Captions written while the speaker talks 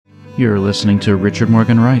You're listening to Richard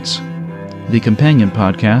Morgan Writes, the companion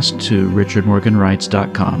podcast to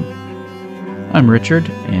richardmorganwrites.com. I'm Richard,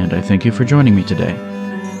 and I thank you for joining me today.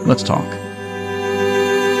 Let's talk.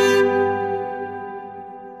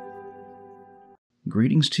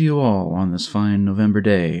 Greetings to you all on this fine November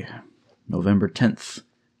day, November 10th,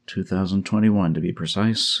 2021 to be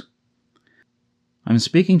precise. I'm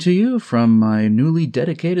speaking to you from my newly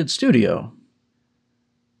dedicated studio.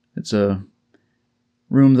 It's a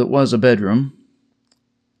room that was a bedroom,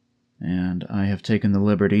 and I have taken the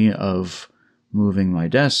liberty of moving my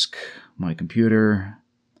desk, my computer,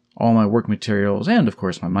 all my work materials, and of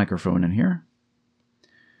course my microphone in here.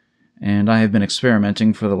 And I have been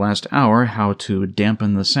experimenting for the last hour how to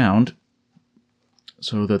dampen the sound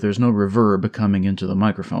so that there's no reverb coming into the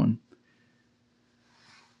microphone.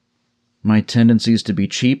 My tendencies to be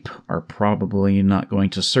cheap are probably not going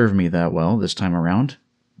to serve me that well this time around.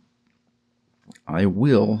 I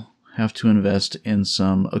will have to invest in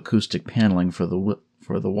some acoustic paneling for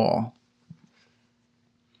the wall.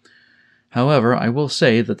 However, I will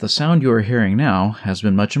say that the sound you are hearing now has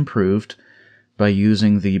been much improved by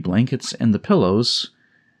using the blankets and the pillows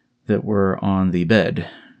that were on the bed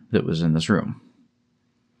that was in this room.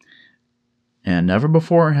 And never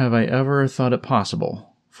before have I ever thought it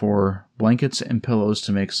possible for blankets and pillows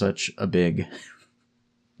to make such a big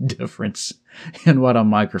difference in what a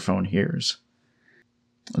microphone hears.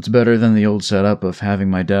 It's better than the old setup of having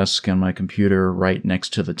my desk and my computer right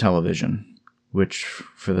next to the television, which,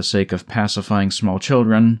 for the sake of pacifying small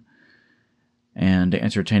children and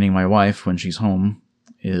entertaining my wife when she's home,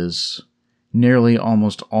 is nearly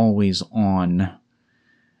almost always on.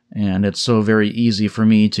 And it's so very easy for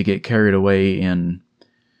me to get carried away in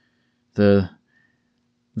the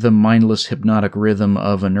mindless hypnotic rhythm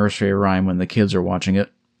of a nursery rhyme when the kids are watching it.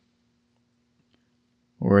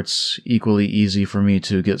 Or it's equally easy for me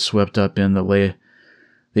to get swept up in the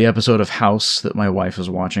episode of House that my wife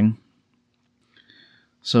is watching.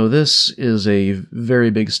 So this is a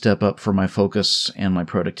very big step up for my focus and my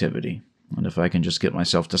productivity. And if I can just get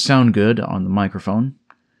myself to sound good on the microphone,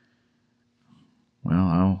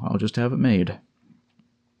 well, I'll just have it made.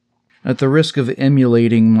 At the risk of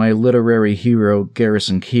emulating my literary hero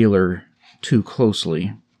Garrison Keillor too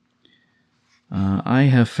closely, I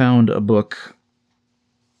have found a book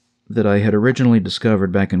that I had originally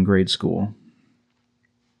discovered back in grade school.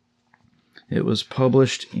 It was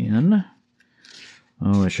published in...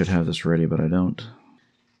 I should have this ready, but I don't.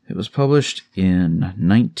 It was published in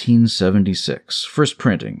 1976. First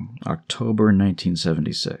printing, October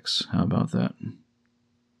 1976. How about that?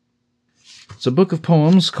 It's a book of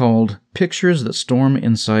poems called Pictures That Storm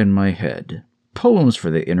Inside My Head. Poems for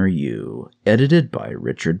the Inner You, edited by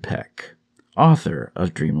Richard Peck, author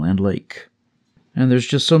of Dreamland Lake. And there's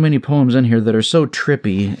just so many poems in here that are so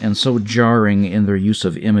trippy and so jarring in their use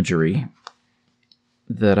of imagery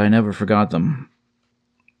that I never forgot them.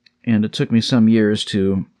 And it took me some years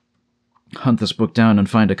to hunt this book down and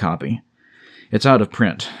find a copy. It's out of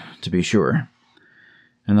print, to be sure.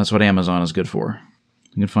 And that's what Amazon is good for.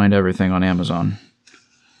 You can find everything on Amazon.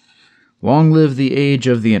 Long live the age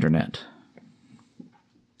of the internet,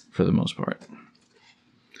 for the most part.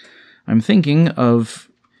 I'm thinking of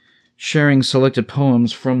sharing selected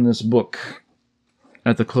poems from this book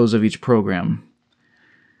at the close of each program,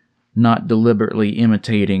 not deliberately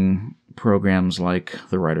imitating programs like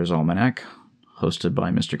The Writer's Almanac, hosted by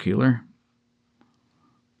Mr. Keillor.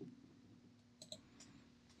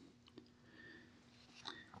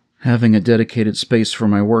 Having a dedicated space for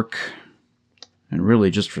my work, and really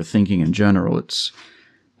just for thinking in general, it's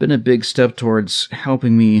been a big step towards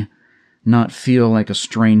helping me not feel like a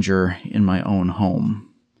stranger in my own home.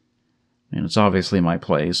 And it's obviously my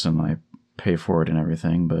place, and I pay for it and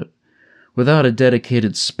everything, but without a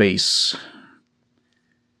dedicated space,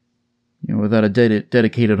 without a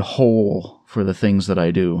dedicated hole for the things that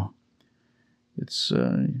I do, it's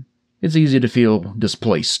easy to feel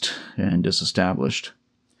displaced and disestablished,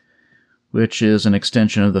 which is an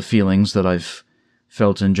extension of the feelings that I've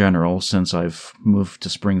felt in general since I've moved to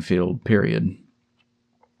Springfield, period.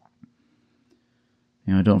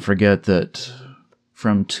 Don't forget that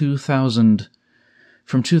from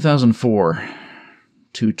 2004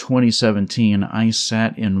 to 2017, I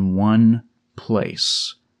sat in one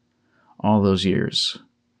place all those years,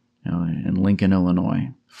 in Lincoln, Illinois.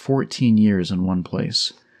 14 years in one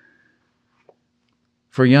place.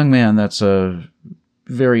 For a young man, that's a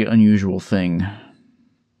very unusual thing.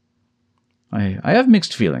 I have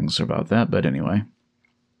mixed feelings about that, but anyway.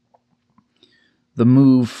 The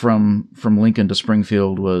move from Lincoln to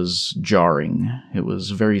Springfield was jarring. It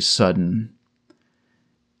was very sudden.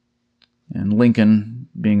 And Lincoln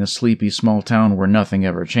being a sleepy small town where nothing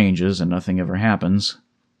ever changes and nothing ever happens.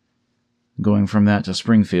 Going from that to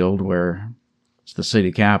Springfield, where it's the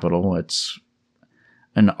city capital, it's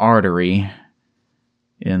an artery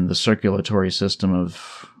in the circulatory system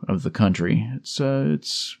of the country.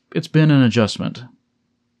 It's been an adjustment.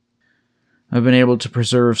 I've been able to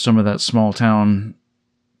preserve some of that small town,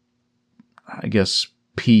 I guess,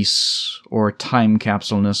 peace or time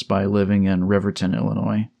capsuleness by living in Riverton,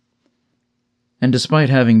 Illinois. And despite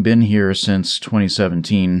having been here since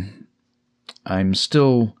 2017, I'm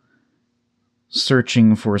still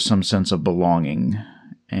searching for some sense of belonging,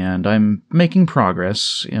 and I'm making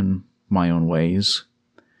progress in my own ways.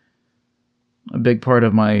 A big part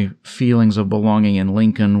of my feelings of belonging in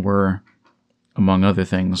Lincoln were, among other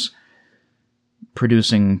things,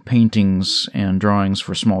 producing paintings and drawings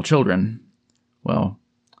for small children. Well,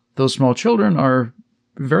 those small children are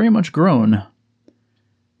very much grown.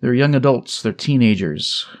 They're young adults, they're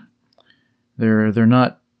teenagers. They're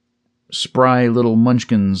not spry little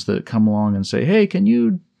munchkins that come along and say, "Hey, can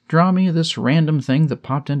you draw me this random thing that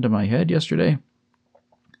popped into my head yesterday?"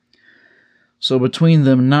 So between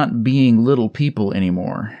them not being little people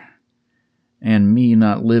anymore, and me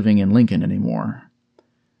not living in Lincoln anymore,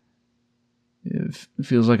 it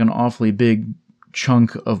feels like an awfully big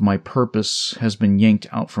chunk of my purpose has been yanked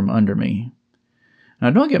out from under me. Now,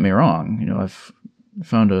 don't get me wrong, I've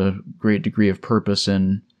found a great degree of purpose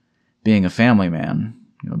in being a family man,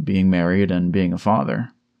 being married and being a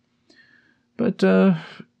father. But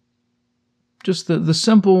just the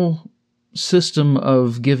simple system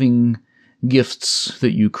of giving gifts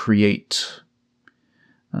that you create,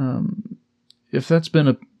 if that's been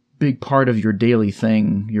a big part of your daily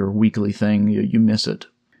thing, your weekly thing, you miss it.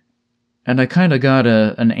 And I kind of got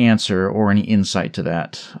an answer or an insight to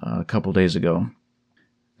that a couple days ago.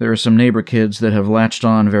 There are some neighbor kids that have latched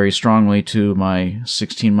on very strongly to my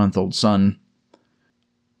 16-month-old son.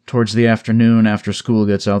 Towards the afternoon, after school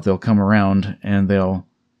gets out, they'll come around and they'll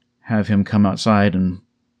have him come outside and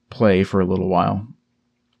play for a little while.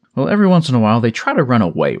 Well, every once in a while, they try to run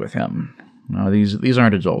away with him. Now, these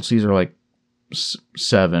aren't adults. These are like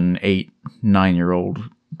 7, 8, 9-year-old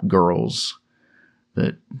girls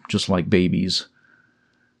that just like babies.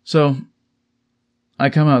 So I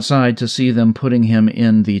come outside to see them putting him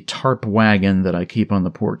in the tarp wagon that I keep on the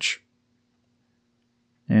porch.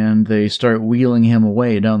 And they start wheeling him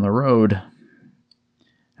away down the road.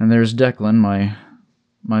 And there's Declan,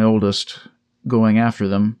 my oldest, going after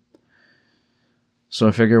them. So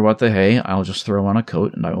I figure, what the hey, I'll just throw on a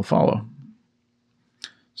coat and I will follow.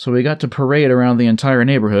 So we got to parade around the entire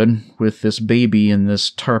neighborhood with this baby in this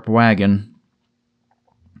tarp wagon,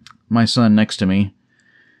 my son next to me,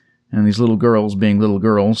 and these little girls being little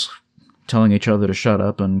girls, telling each other to shut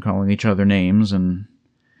up and calling each other names, and,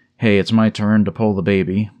 "Hey, it's my turn to pull the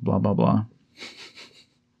baby," blah, blah, blah.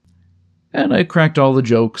 And I cracked all the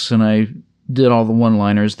jokes, and I did all the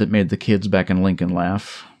one-liners that made the kids back in Lincoln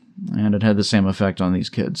laugh, and it had the same effect on these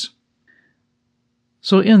kids.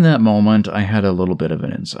 So in that moment, I had a little bit of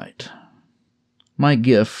an insight. My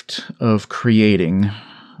gift of creating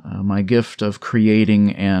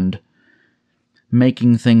and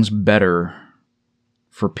making things better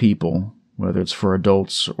for people, whether it's for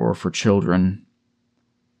adults or for children,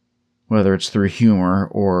 whether it's through humor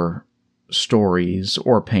or stories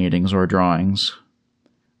or paintings or drawings,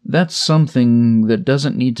 that's something that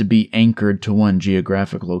doesn't need to be anchored to one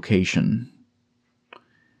geographic location.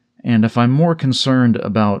 And if I'm more concerned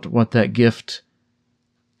about what that gift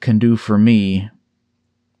can do for me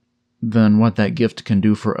than what that gift can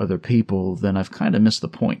do for other people, then I've kind of missed the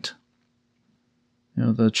point.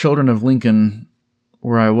 The children of Lincoln,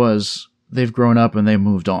 where I was, they've grown up and they've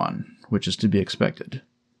moved on, which is to be expected.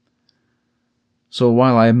 So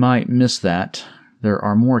while I might miss that, there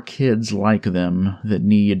are more kids like them that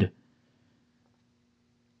need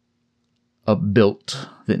upbuilt,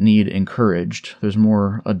 that need encouraged. There's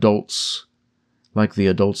more adults like the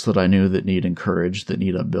adults that I knew that need encouraged, that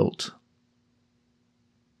need upbuilt.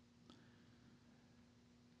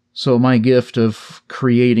 So my gift of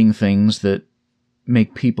creating things that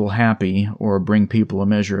make people happy or bring people a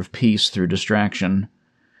measure of peace through distraction,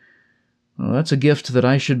 well, that's a gift that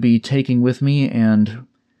I should be taking with me and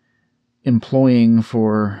employing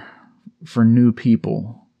for new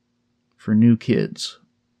people, for new kids.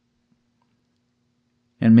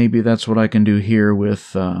 And maybe that's what I can do here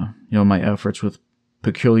with my efforts with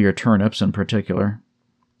Peculiar Turnips in particular.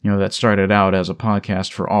 That started out as a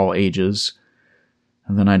podcast for all ages,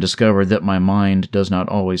 and then I discovered that my mind does not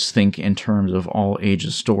always think in terms of all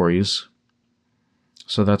ages stories.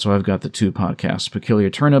 So that's why I've got the two podcasts, Peculiar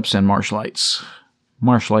Turnips and Marsh Lights.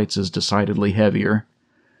 Marsh Lights is decidedly heavier,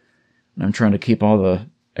 And I'm trying to keep all the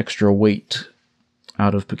extra weight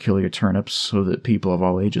out of Peculiar Turnips so that people of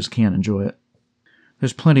all ages can enjoy it.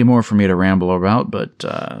 There's plenty more for me to ramble about, but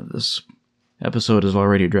this episode is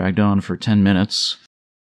already dragged on for 10 minutes.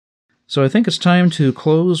 So I think it's time to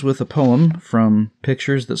close with a poem from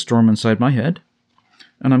Pictures That Storm Inside My Head.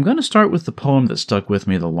 And I'm going to start with the poem that stuck with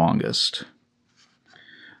me the longest.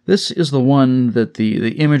 This is the one that the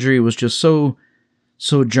imagery was just so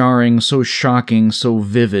jarring, so shocking, so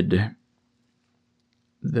vivid,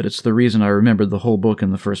 that it's the reason I remembered the whole book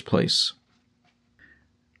in the first place.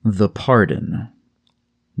 The Pardon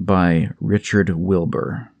by Richard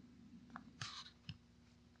Wilbur.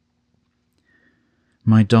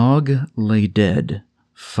 My dog lay dead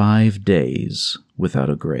 5 days without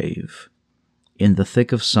a grave, in the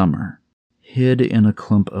thick of summer, hid in a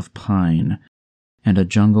clump of pine and a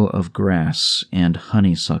jungle of grass and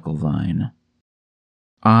honeysuckle vine.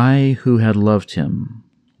 I, who had loved him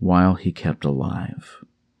while he kept alive,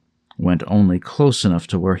 went only close enough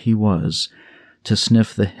to where he was to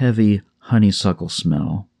sniff the heavy honeysuckle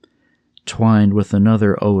smell, twined with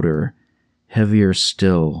another odor, heavier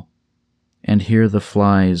still, and hear the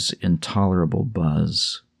flies' intolerable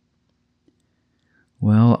buzz.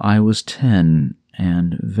 Well, I was 10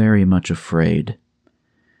 and very much afraid.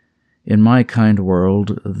 In my kind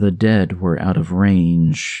world, the dead were out of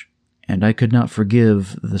range, and I could not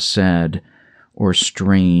forgive the sad or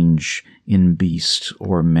strange in beast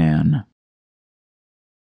or man.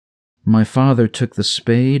 My father took the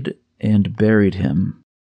spade and buried him.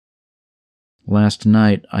 Last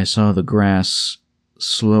night I saw the grass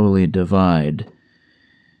slowly divide.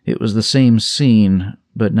 It was the same scene,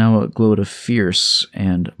 but now it glowed a fierce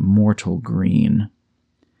and mortal green.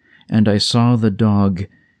 And I saw the dog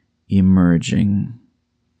emerging.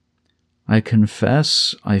 I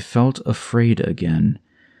confess I felt afraid again,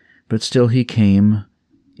 but still he came,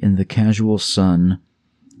 in the casual sun,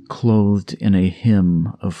 clothed in a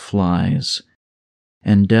hymn of flies,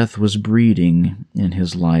 and death was breeding in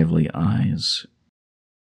his lively eyes.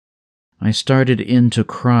 I started in to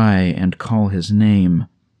cry and call his name,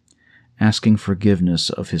 asking forgiveness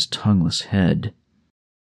of his tongueless head.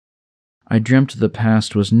 I dreamt the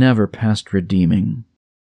past was never past redeeming,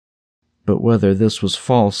 but whether this was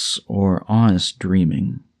false or honest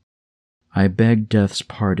dreaming, I beg death's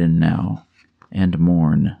pardon now and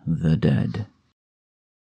mourn the dead.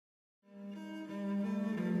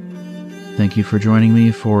 Thank you for joining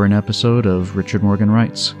me for an episode of Richard Morgan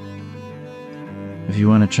Writes. If you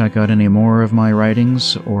want to check out any more of my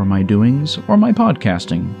writings or my doings or my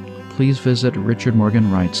podcasting, please visit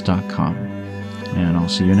richardmorganwrites.com. And I'll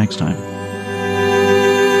see you next time.